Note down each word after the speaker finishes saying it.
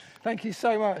Thank you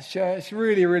so much. It's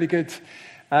really, really good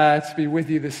to be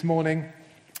with you this morning.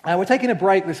 We're taking a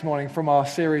break this morning from our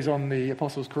series on the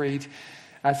Apostles' Creed,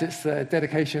 as it's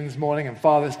dedications morning and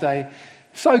Father's Day.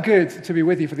 So good to be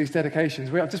with you for these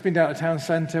dedications. I've just been down at Town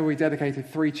Centre. We dedicated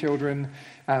 3 children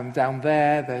down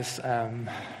there. There's a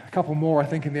couple more, I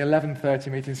think, in the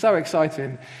 11:30 meeting. So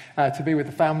exciting to be with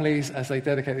the families as they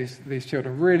dedicate these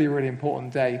children. Really, really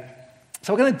important day.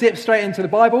 So we're going to dip straight into the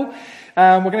Bible.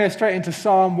 We're going to go straight into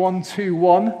Psalm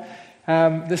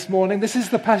 121 this morning. This is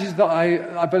the passage that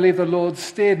I believe the Lord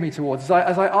steered me towards.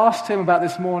 As I asked him about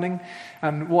this morning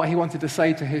and what he wanted to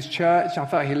say to his church, I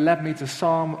felt he led me to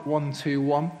Psalm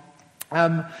 121.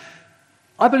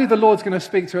 I believe the Lord's going to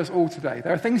speak to us all today.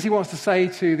 There are things he wants to say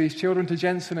to these children, to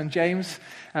Jensen and James,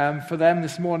 for them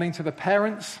this morning, to the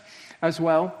parents as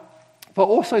well, but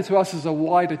also to us as a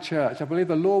wider church. I believe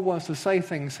the Lord wants to say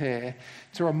things here,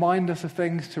 to remind us of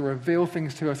things, to reveal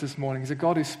things to us this morning. He's a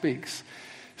God who speaks.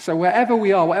 So wherever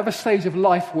we are, whatever stage of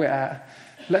life we're at,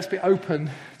 let's be open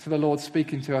to the Lord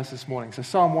speaking to us this morning. So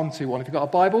Psalm 121, if you've got a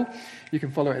Bible, you can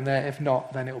follow it in there. If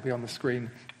not, then it will be on the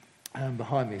screen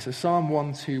behind me. So Psalm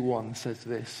 121 says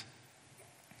this: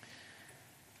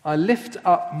 I lift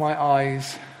up my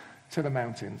eyes to the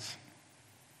mountains.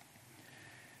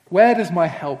 Where does my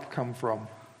help come from?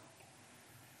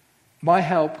 My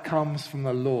help comes from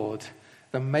the Lord,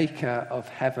 the maker of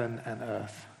heaven and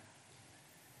earth.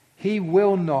 He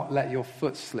will not let your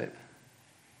foot slip.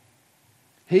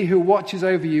 He who watches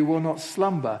over you will not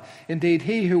slumber. Indeed,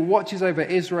 he who watches over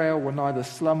Israel will neither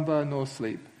slumber nor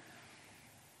sleep.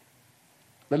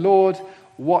 The Lord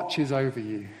watches over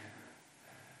you.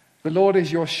 The Lord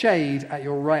is your shade at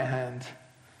your right hand.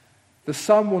 The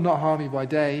sun will not harm you by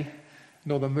day,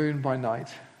 nor the moon by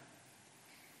night.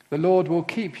 The Lord will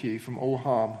keep you from all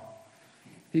harm.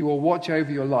 He will watch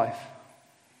over your life.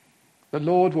 The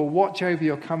Lord will watch over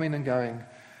your coming and going,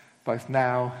 both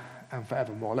now and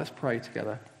forevermore. Let's pray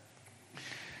together.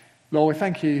 Lord, we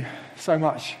thank you so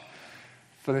much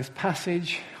for this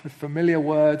passage with familiar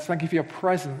words. Thank you for your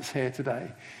presence here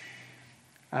today.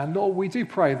 And Lord, we do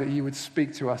pray that you would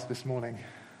speak to us this morning,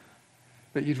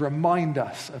 that you'd remind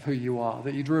us of who you are,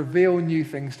 that you'd reveal new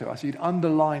things to us, you'd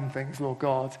underline things, Lord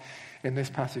God, in this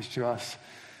passage to us,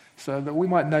 so that we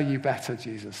might know you better,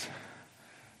 Jesus,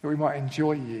 that we might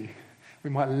enjoy you, we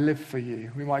might live for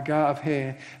you, we might go out of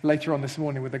here later on this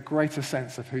morning with a greater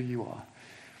sense of who you are.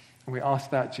 And we ask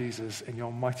that, Jesus, in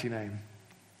your mighty name.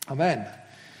 Amen.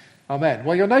 Amen.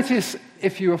 Well, you'll notice,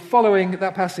 if you are following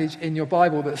that passage in your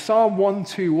Bible, that Psalm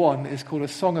 121 is called a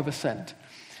Song of Ascent.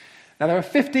 Now, there are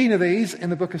 15 of these in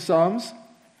the book of Psalms,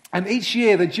 and each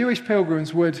year the Jewish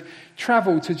pilgrims would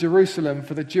travel to Jerusalem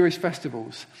for the Jewish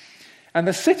festivals. And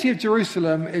the city of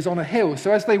Jerusalem is on a hill,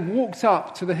 so as they walked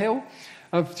up to the hill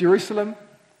of Jerusalem,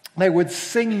 they would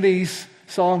sing these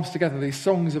psalms together, these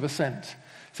songs of ascent.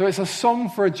 So it's a song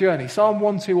for a journey. Psalm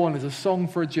 121 is a song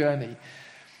for a journey.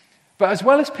 But as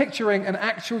well as picturing an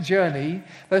actual journey,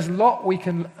 there's a lot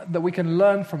that we can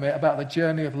learn from it about the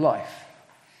journey of life.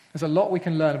 There's a lot we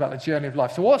can learn about the journey of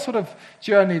life. So what sort of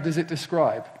journey does it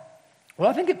describe? Well,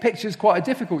 I think it pictures quite a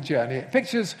difficult journey. It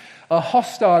pictures a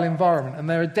hostile environment, and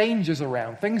there are dangers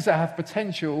around, things that have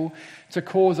potential to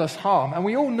cause us harm. And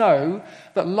we all know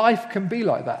that life can be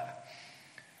like that.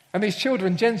 And these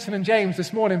children, Jensen and James,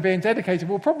 this morning being dedicated,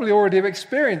 will probably already have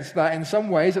experienced that in some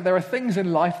ways, that there are things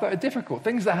in life that are difficult,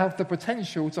 things that have the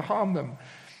potential to harm them.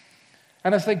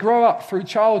 And as they grow up through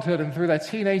childhood and through their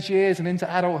teenage years and into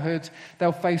adulthood,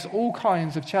 they'll face all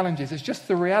kinds of challenges. It's just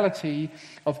the reality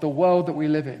of the world that we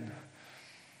live in.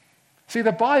 See,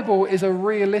 the Bible is a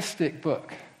realistic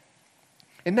book.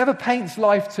 It never paints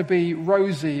life to be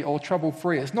rosy or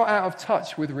trouble-free. It's not out of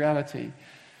touch with reality.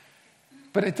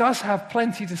 But it does have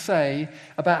plenty to say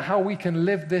about how we can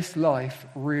live this life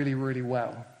really, really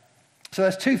well. So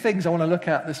there's 2 things I want to look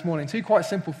at this morning, 2 quite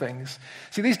simple things.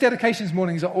 See, these dedications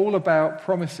mornings are all about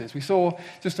promises. We saw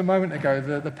just a moment ago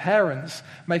the parents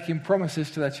making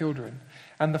promises to their children,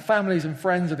 and the families and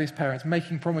friends of these parents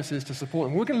making promises to support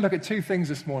them. We're going to look at 2 things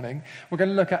this morning. We're going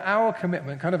to look at our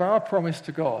commitment, kind of our promise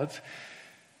to God,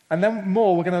 and then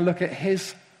more, we're going to look at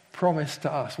his promise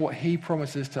to us, what he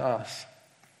promises to us.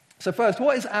 So first,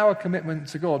 what is our commitment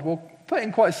to God? Well, put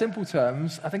in quite simple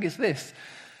terms, I think it's this: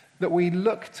 that we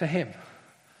look to him.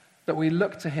 That we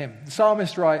look to him. The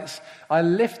psalmist writes, I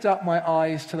lift up my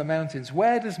eyes to the mountains.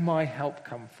 Where does my help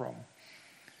come from?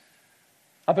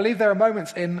 I believe there are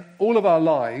moments in all of our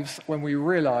lives when we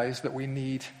realize that we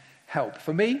need help.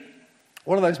 For me,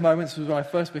 one of those moments was when I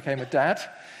first became a dad,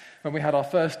 when we had our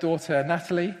first daughter,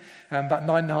 Natalie, about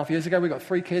 9.5 years ago. We got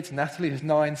 3 kids, Natalie, who's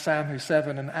 9, Sam, who's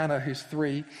 7, and Anna, who's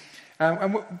 3.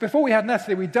 Before we had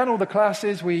Natalie, we'd done all the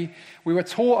classes. We were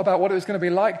taught about what it was going to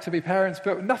be like to be parents,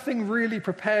 but nothing really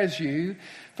prepares you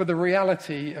for the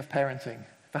reality of parenting,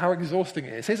 for how exhausting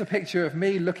it is. Here's a picture of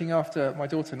me looking after my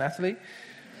daughter, Natalie.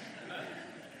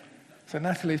 So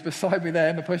Natalie's beside me there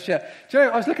in the pushchair. Do you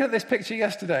know, I was looking at this picture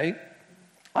yesterday.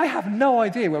 I have no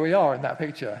idea where we are in that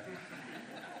picture.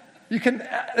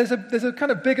 There's a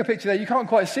kind of bigger picture there. You can't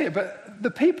quite see it, but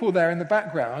the people there in the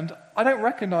background, I don't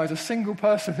recognize a single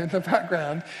person in the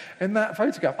background in that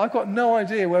photograph. I've got no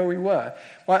idea where we were.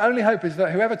 My only hope is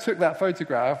that whoever took that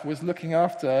photograph was looking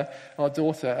after our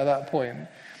daughter at that point.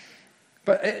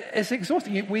 But it's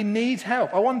exhausting. We need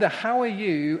help. I wonder, how are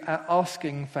you at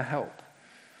asking for help?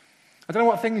 I don't know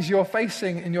what things you're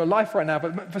facing in your life right now,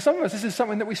 but for some of us, this is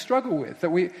something that we struggle with, that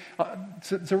we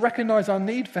to recognize our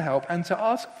need for help and to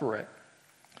ask for it.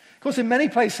 Of course, in many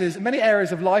places, in many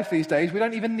areas of life these days, we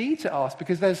don't even need to ask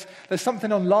because there's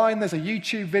something online, there's a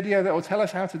YouTube video that will tell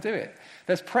us how to do it.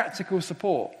 There's practical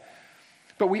support.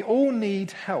 But we all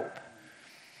need help.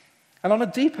 And on a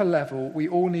deeper level, we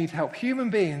all need help. Human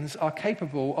beings are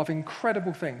capable of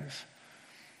incredible things.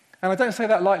 And I don't say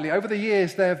that lightly. Over the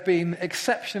years, there have been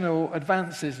exceptional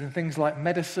advances in things like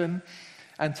medicine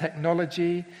and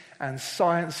technology and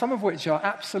science, some of which are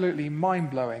absolutely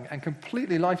mind-blowing and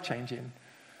completely life-changing.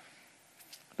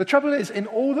 The trouble is, in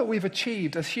all that we've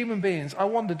achieved as human beings, I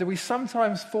wonder, do we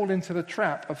sometimes fall into the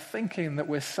trap of thinking that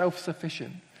we're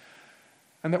self-sufficient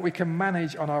and that we can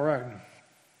manage on our own?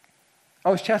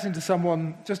 I was chatting to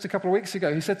someone just a couple of weeks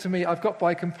ago who said to me, I've got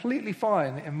by completely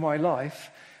fine in my life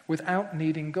without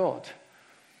needing God.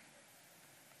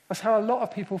 That's how a lot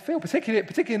of people feel,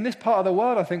 particularly in this part of the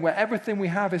world, I think, where everything we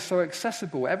have is so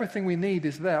accessible, everything we need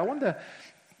is there. I wonder,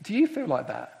 do you feel like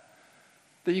that?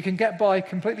 That you can get by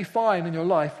completely fine in your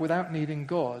life without needing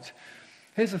God?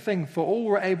 Here's the thing, for all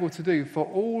we're able to do, for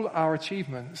all our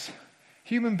achievements,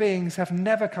 human beings have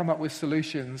never come up with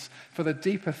solutions for the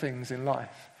deeper things in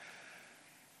life.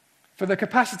 For the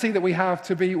capacity that we have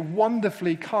to be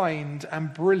wonderfully kind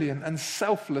and brilliant and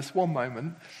selfless one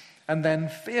moment, and then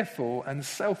fearful and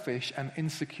selfish and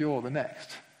insecure the next.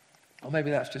 Or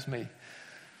maybe that's just me.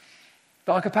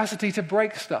 But our capacity to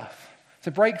break stuff,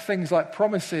 to break things like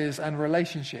promises and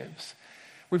relationships.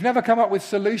 We've never come up with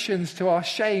solutions to our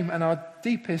shame and our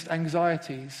deepest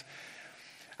anxieties.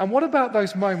 And what about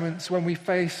those moments when we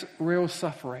face real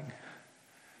suffering?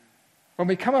 When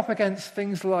we come up against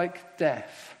things like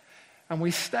death, and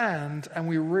we stand and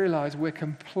we realize we're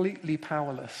completely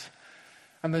powerless,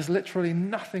 and there's literally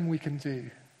nothing we can do.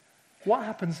 What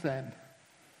happens then?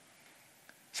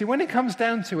 See, when it comes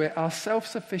down to it, our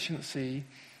self-sufficiency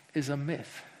is a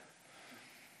myth.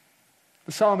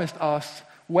 The psalmist asks,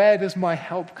 where does my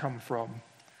help come from?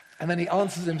 And then he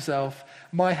answers himself,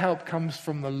 my help comes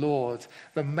from the Lord,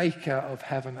 the maker of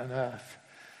heaven and earth.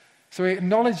 So he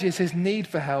acknowledges his need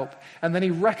for help, and then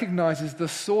he recognizes the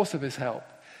source of his help.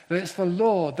 That it's the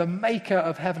Lord, the maker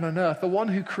of heaven and earth, the one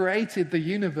who created the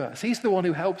universe. He's the one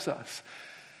who helps us.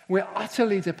 We're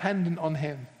utterly dependent on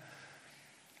him.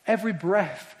 Every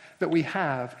breath that we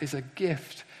have is a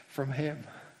gift from him.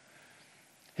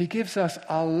 He gives us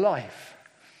our life,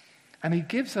 and he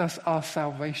gives us our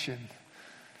salvation.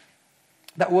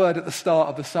 That word at the start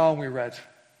of the psalm we read,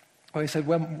 where he said,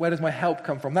 where does my help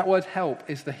come from? That word help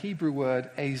is the Hebrew word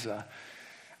ezer.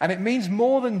 And it means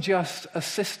more than just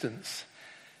assistance.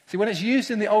 See, when it's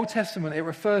used in the Old Testament, it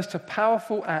refers to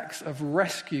powerful acts of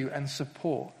rescue and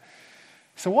support.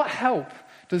 So what help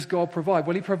does God provide?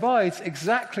 Well, he provides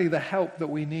exactly the help that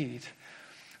we need.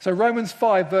 So Romans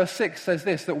 5 verse 6 says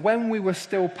this, that when we were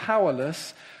still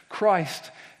powerless,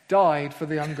 Christ died for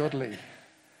the ungodly.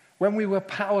 When we were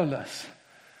powerless.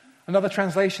 Another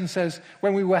translation says,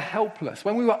 when we were helpless,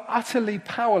 when we were utterly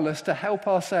powerless to help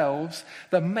ourselves,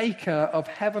 the maker of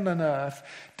heaven and earth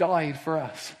died for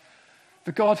us.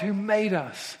 The God who made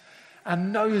us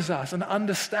and knows us and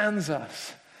understands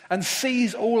us and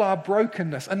sees all our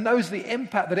brokenness and knows the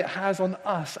impact that it has on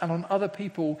us and on other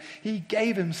people, he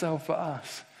gave himself for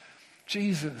us.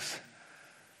 Jesus.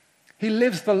 He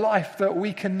lives the life that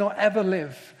we cannot ever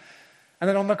live. And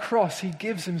then on the cross, he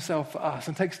gives himself for us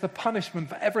and takes the punishment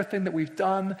for everything that we've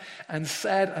done and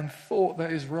said and thought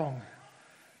that is wrong.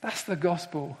 That's the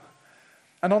gospel.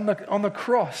 And on the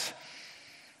cross,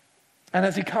 and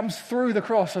as he comes through the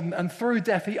cross and through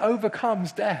death, he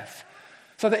overcomes death.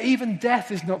 So that even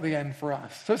death is not the end for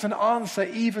us. So it's an answer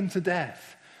even to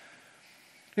death.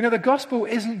 You know, the gospel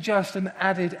isn't just an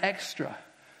added extra.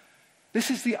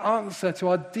 This is the answer to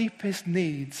our deepest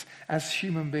needs as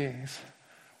human beings.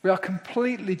 We are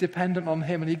completely dependent on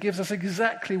him, and he gives us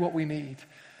exactly what we need.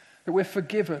 That we're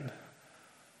forgiven.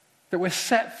 That we're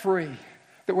set free.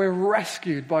 that we're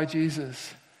rescued by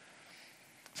Jesus.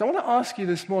 So I want to ask you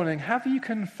this morning, have you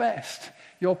confessed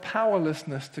your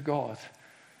powerlessness to God?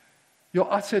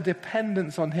 Your utter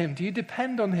dependence on him? Do you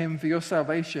depend on him for your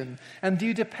salvation? And do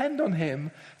you depend on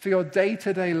him for your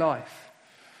day-to-day life?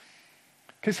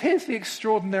 Because here's the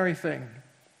extraordinary thing,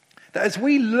 that as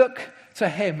we look to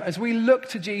him, as we look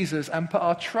to Jesus and put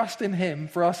our trust in him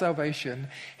for our salvation,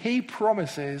 he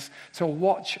promises to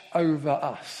watch over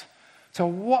us, to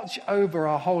watch over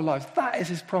our whole lives. That is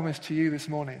his promise to you this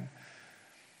morning.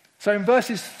 So in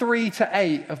verses 3 to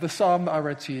 8 of the psalm that I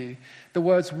read to you, the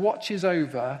words watches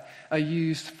over are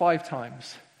used 5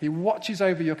 times. He watches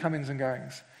over your comings and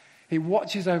goings. He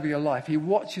watches over your life. He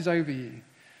watches over you.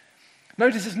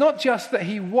 Notice it's not just that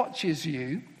he watches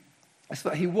you, it's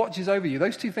that he watches over you.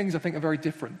 Those two things I think are very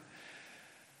different.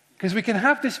 Because we can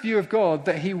have this view of God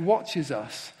that he watches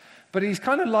us, but he's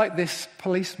kind of like this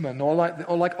policeman or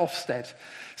like Ofsted.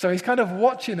 So he's kind of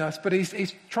watching us, but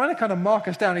he's trying to kind of mark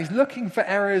us down. He's looking for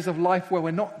areas of life where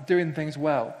we're not doing things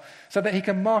well, so that he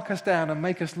can mark us down and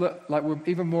make us look like we're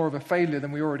even more of a failure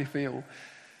than we already feel.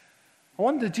 I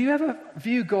wonder, do you ever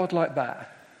view God like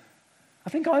that? I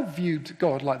think I've viewed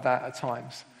God like that at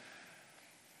times.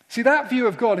 See, that view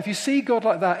of God, if you see God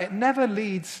like that, it never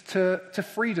leads to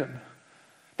freedom.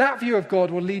 That view of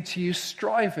God will lead to you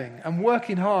striving and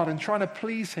working hard and trying to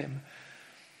please him.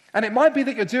 And it might be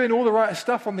that you're doing all the right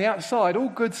stuff on the outside, all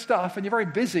good stuff, and you're very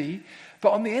busy,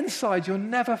 but on the inside you'll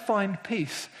never find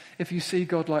peace if you see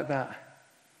God like that.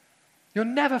 You'll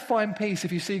never find peace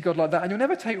if you see God like that, and you'll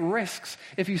never take risks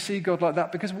if you see God like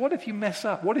that, because what if you mess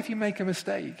up? What if you make a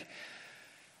mistake?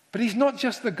 But he's not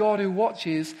just the God who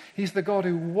watches, he's the God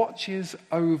who watches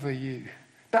over you.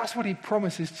 That's what he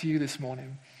promises to you this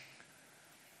morning.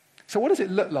 So what does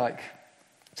it look like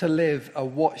to live a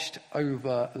watched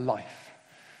over life?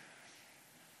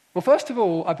 Well, first of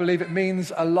all, I believe it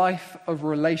means a life of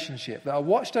relationship. That a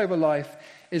watched over life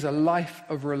is a life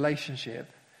of relationship.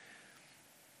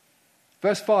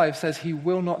 Verse 5 says, he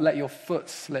will not let your foot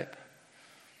slip.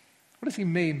 What does he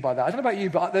mean by that? I don't know about you,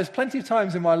 but there's plenty of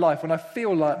times in my life when I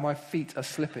feel like my feet are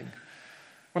slipping.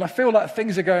 When I feel like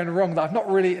things are going wrong, that I've not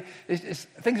really,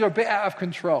 things are a bit out of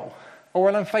control. Or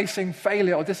when I'm facing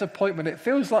failure or disappointment, it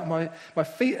feels like my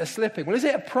feet are slipping. Well, is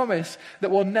it a promise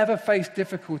that we'll never face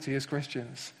difficulty as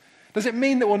Christians? Does it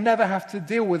mean that we'll never have to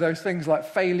deal with those things like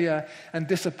failure and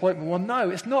disappointment? Well, no,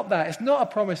 it's not that. It's not a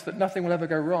promise that nothing will ever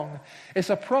go wrong. It's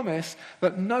a promise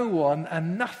that no one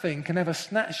and nothing can ever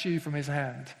snatch you from his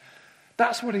hand.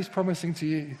 That's what he's promising to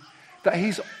you, that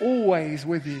he's always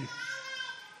with you.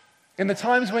 In the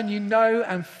times when you know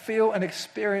and feel and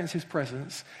experience his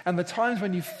presence, and the times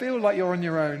when you feel like you're on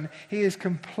your own, he is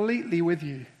completely with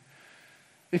you.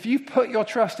 If you put your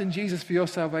trust in Jesus for your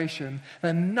salvation,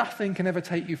 then nothing can ever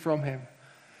take you from him.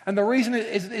 And the reason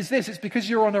is this, it's because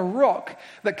you're on a rock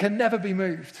that can never be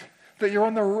moved, that you're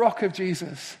on the rock of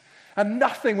Jesus, and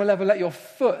nothing will ever let your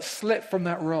foot slip from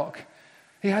that rock.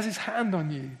 He has his hand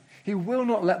on you. He will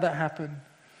not let that happen.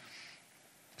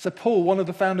 So Paul, one of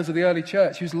the founders of the early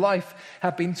church, whose life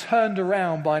had been turned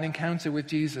around by an encounter with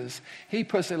Jesus, he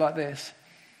puts it like this: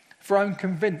 for I'm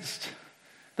convinced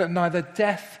that neither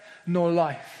death nor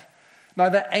life,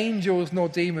 neither angels nor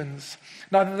demons,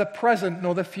 neither the present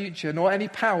nor the future, nor any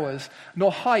powers,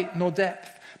 nor height nor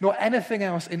depth, nor anything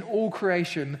else in all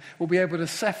creation will be able to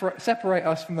separate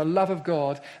us from the love of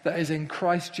God that is in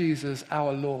Christ Jesus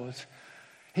our Lord.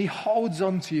 He holds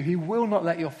on to you. He will not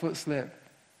let your foot slip.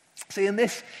 See, in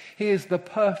this, he is the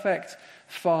perfect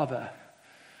father.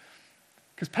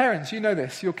 Because parents, you know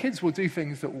this, your kids will do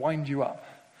things that wind you up.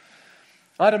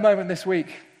 I had a moment this week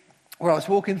where I was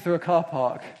walking through a car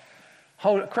park,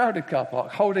 a crowded car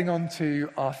park, holding on to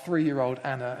our 3-year-old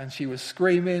Anna, and she was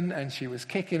screaming and she was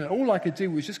kicking, and all I could do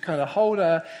was just kind of hold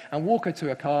her and walk her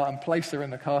to a car and place her in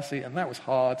the car seat, and that was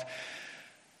hard.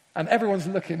 And everyone's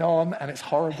looking on, and it's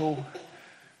horrible.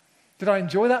 Did I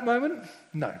enjoy that moment?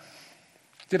 No.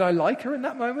 Did I like her in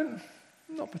that moment?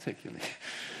 Not particularly.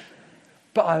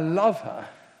 But I love her.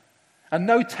 And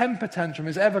no temper tantrum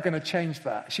is ever going to change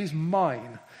that. She's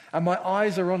mine. And my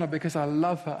eyes are on her because I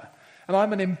love her. And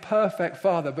I'm an imperfect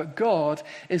father, but God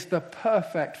is the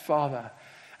perfect father.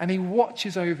 And he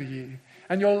watches over you.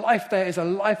 And your life there is a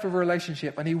life of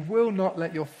relationship, and he will not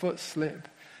let your foot slip.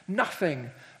 Nothing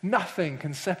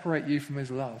can separate you from his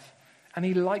love. And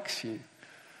he likes you.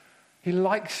 He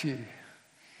likes you.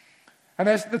 And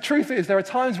the truth is, there are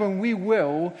times when we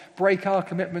will break our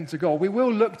commitment to God. We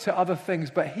will look to other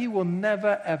things, but he will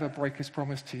never, ever break his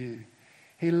promise to you.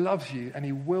 He loves you, and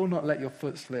he will not let your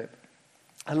foot slip.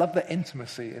 I love the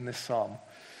intimacy in this psalm.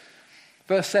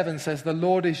 Verse 7 says, the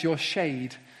Lord is your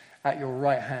shade at your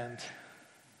right hand.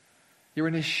 You're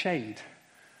in his shade.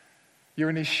 You're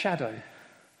in his shadow.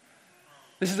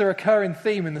 This is a recurring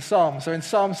theme in the Psalm. So in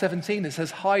Psalm 17 it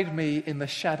says, hide me in the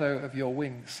shadow of your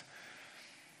wings.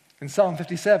 In Psalm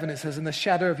 57 it says, in the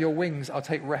shadow of your wings I'll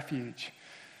take refuge.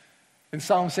 In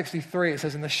Psalm 63 it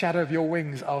says, in the shadow of your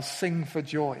wings I'll sing for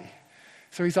joy.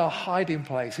 So he's our hiding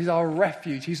place. He's our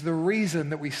refuge. He's the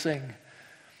reason that we sing.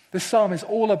 This psalm is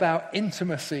all about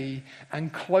intimacy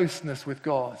and closeness with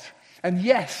God. And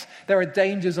yes, there are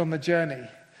dangers on the journey.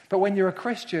 But when you're a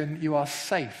Christian, you are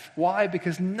safe. Why?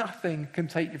 Because nothing can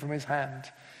take you from his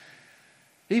hand.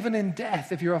 Even in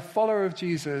death, if you're a follower of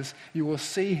Jesus, you will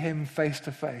see him face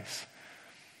to face.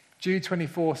 Jude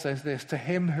 24 says this, to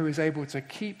him who is able to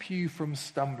keep you from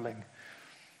stumbling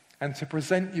and to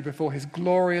present you before his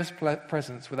glorious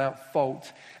presence without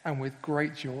fault and with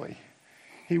great joy.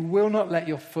 He will not let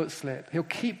your foot slip. He'll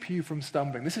keep you from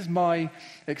stumbling. This is my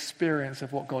experience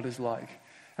of what God is like.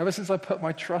 Ever since I put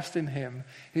my trust in him,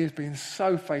 he has been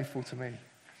so faithful to me.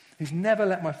 He's never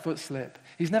let my foot slip.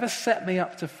 He's never set me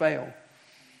up to fail.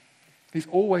 He's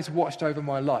always watched over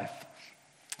my life.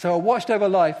 So a watched over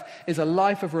life is a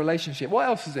life of relationship. What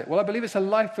else is it? Well, I believe it's a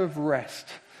life of rest.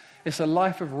 It's a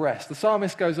life of rest. The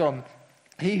psalmist goes on,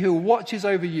 he who watches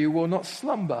over you will not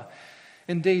slumber.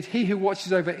 Indeed, he who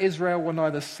watches over Israel will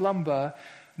neither slumber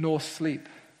nor sleep.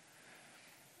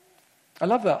 I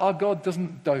love that. Our God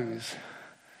doesn't doze.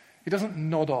 He doesn't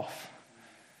nod off.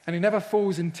 And he never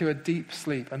falls into a deep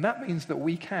sleep. And that means that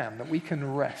we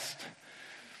can rest.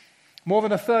 More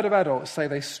than a third of adults say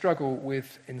they struggle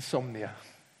with insomnia.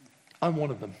 I'm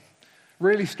one of them.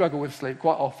 Really struggle with sleep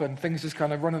quite often. Things just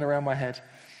kind of running around my head.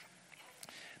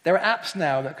 There are apps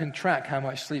now that can track how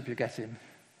much sleep you're getting.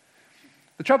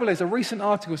 The trouble is, a recent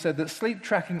article said that sleep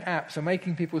tracking apps are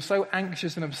making people so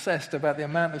anxious and obsessed about the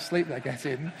amount of sleep they're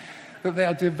getting that they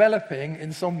are developing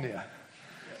insomnia.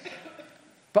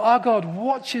 But our God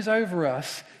watches over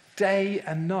us day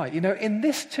and night. You know, in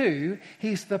this too,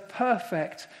 he's the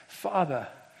perfect father.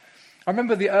 I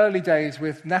remember the early days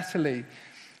with Natalie,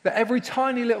 that every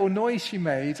tiny little noise she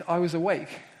made, I was awake.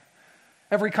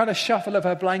 Every kind of shuffle of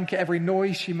her blanket, every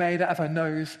noise she made out of her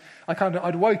nose,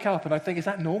 I'd woke up and I'd think, is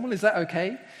that normal? Is that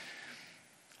okay?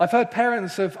 I've heard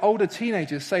parents of older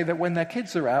teenagers say that when their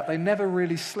kids are out, they never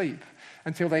really sleep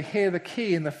until they hear the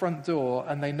key in the front door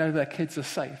and they know their kids are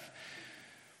safe.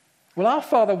 Well, our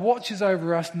Father watches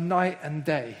over us night and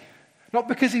day, not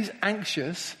because he's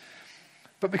anxious,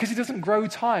 but because he doesn't grow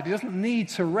tired. He doesn't need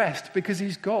to rest because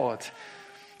he's God.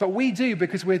 But we do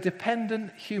because we're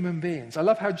dependent human beings. I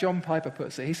love how John Piper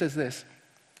puts it. He says this,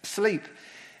 sleep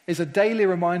is a daily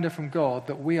reminder from God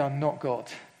that we are not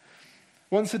God.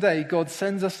 Once a day, God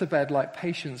sends us to bed like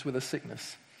patients with a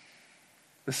sickness.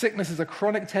 The sickness is a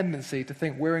chronic tendency to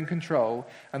think we're in control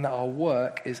and that our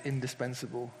work is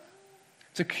indispensable.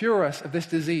 To cure us of this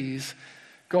disease,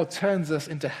 God turns us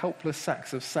into helpless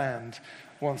sacks of sand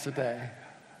once a day.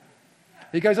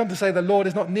 He goes on to say the Lord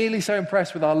is not nearly so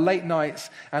impressed with our late nights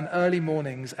and early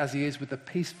mornings as he is with the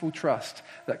peaceful trust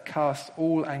that casts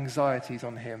all anxieties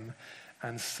on him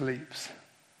and sleeps.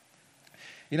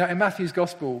 You know, in Matthew's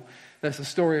gospel, there's the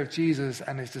story of Jesus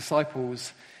and his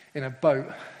disciples in a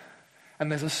boat, and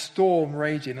there's a storm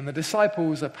raging, and the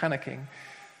disciples are panicking.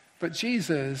 But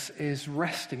Jesus is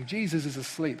resting. Jesus is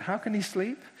asleep. How can he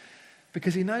sleep?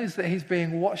 Because he knows that he's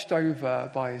being watched over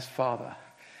by his Father.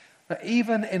 That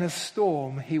even in a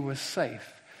storm, he was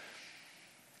safe.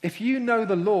 If you know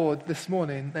the Lord this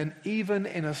morning, then even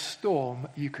in a storm,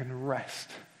 you can rest.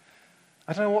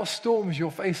 I don't know what storms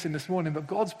you're facing this morning, but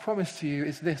God's promise to you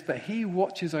is this, that he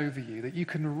watches over you, that you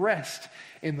can rest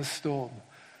in the storm.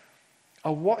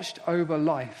 A watched over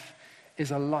life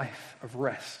is a life of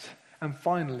rest. And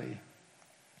finally,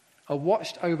 a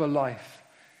watched over life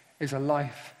is a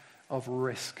life of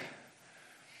risk.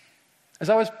 As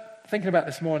I was thinking about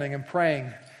this morning and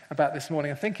praying about this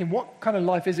morning and thinking, what kind of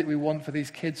life is it we want for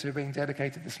these kids who are being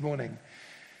dedicated this morning?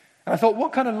 And I thought,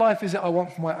 what kind of life is it I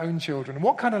want for my own children? And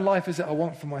what kind of life is it I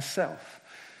want for myself?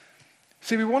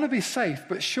 See, we want to be safe,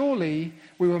 but surely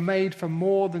we were made for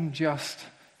more than just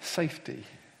safety.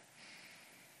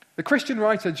 The Christian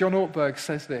writer John Ortberg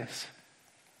says this,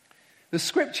 the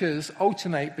scriptures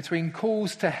alternate between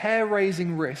calls to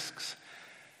hair-raising risks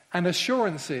and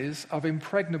assurances of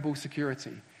impregnable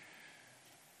security.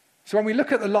 So when we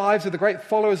look at the lives of the great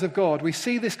followers of God, we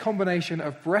see this combination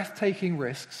of breathtaking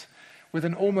risks with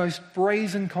an almost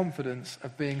brazen confidence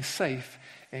of being safe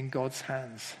in God's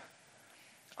hands.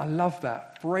 I love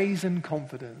that, brazen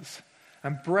confidence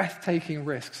and breathtaking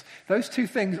risks. Those two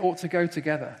things ought to go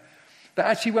together. That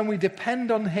actually when we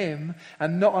depend on him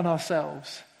and not on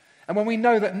ourselves, And when we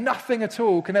know that nothing at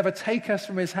all can ever take us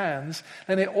from his hands,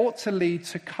 then it ought to lead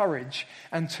to courage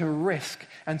and to risk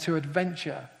and to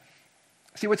adventure.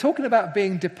 See, we're talking about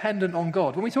being dependent on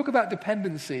God. When we talk about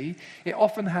dependency, it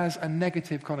often has a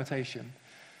negative connotation.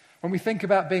 When we think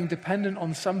about being dependent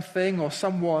on something or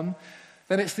someone,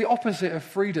 then it's the opposite of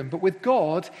freedom. But with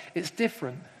God, it's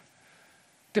different.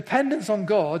 Dependence on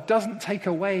God doesn't take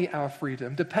away our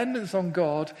freedom. Dependence on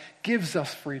God gives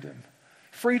us freedom.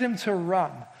 Freedom to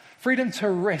run, freedom to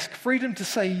risk, freedom to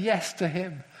say yes to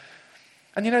him.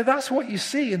 And that's what you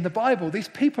see in the Bible. These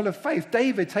people of faith,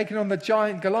 David taking on the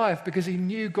giant Goliath because he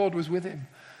knew God was with him.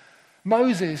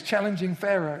 Moses challenging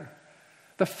Pharaoh.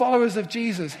 The followers of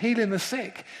Jesus healing the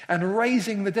sick and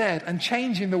raising the dead and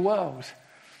changing the world.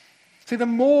 See, the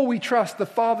more we trust the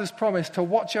Father's promise to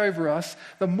watch over us,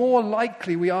 the more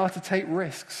likely we are to take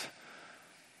risks.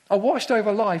 A watched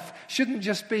over life shouldn't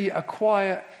just be a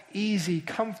quiet, easy,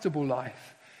 comfortable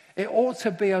life. It ought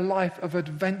to be a life of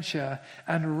adventure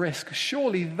and risk.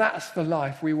 Surely that's the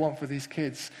life we want for these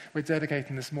kids we're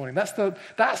dedicating this morning. That's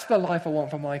the life I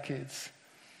want for my kids.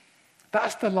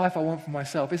 That's the life I want for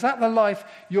myself. Is that the life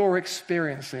you're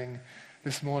experiencing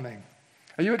this morning?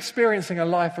 Are you experiencing a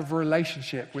life of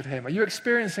relationship with him? Are you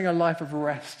experiencing a life of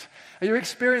rest? Are you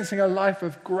experiencing a life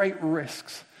of great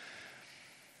risks?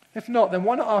 If not, then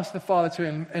why not ask the Father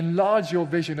to enlarge your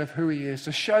vision of who he is,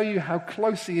 to show you how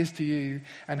close he is to you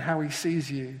and how he sees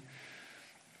you.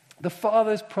 The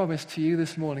Father's promise to you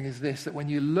this morning is this, that when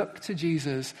you look to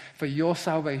Jesus for your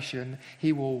salvation,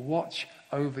 he will watch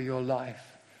over your life.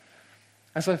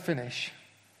 As I finish,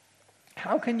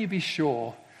 how can you be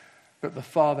sure that the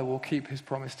Father will keep his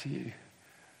promise to you?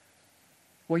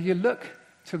 Well, you look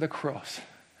to the cross.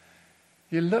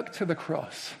 You look to the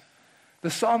cross. The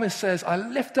psalmist says, I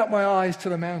lift up my eyes to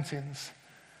the mountains.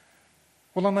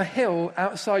 Well, on the hill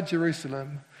outside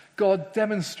Jerusalem, God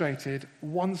demonstrated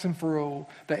once and for all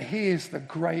that he is the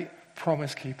great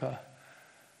promise keeper.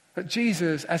 That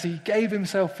Jesus, as he gave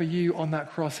himself for you on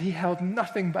that cross, he held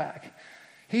nothing back.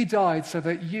 He died so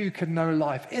that you could know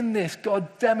life. In this,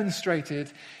 God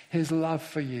demonstrated his love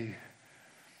for you.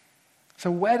 So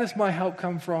where does my help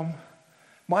come from?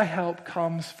 My help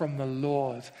comes from the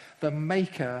Lord, the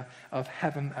maker of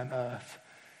heaven and earth.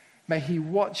 May he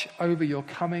watch over your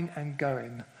coming and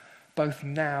going, both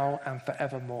now and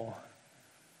forevermore.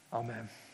 Amen.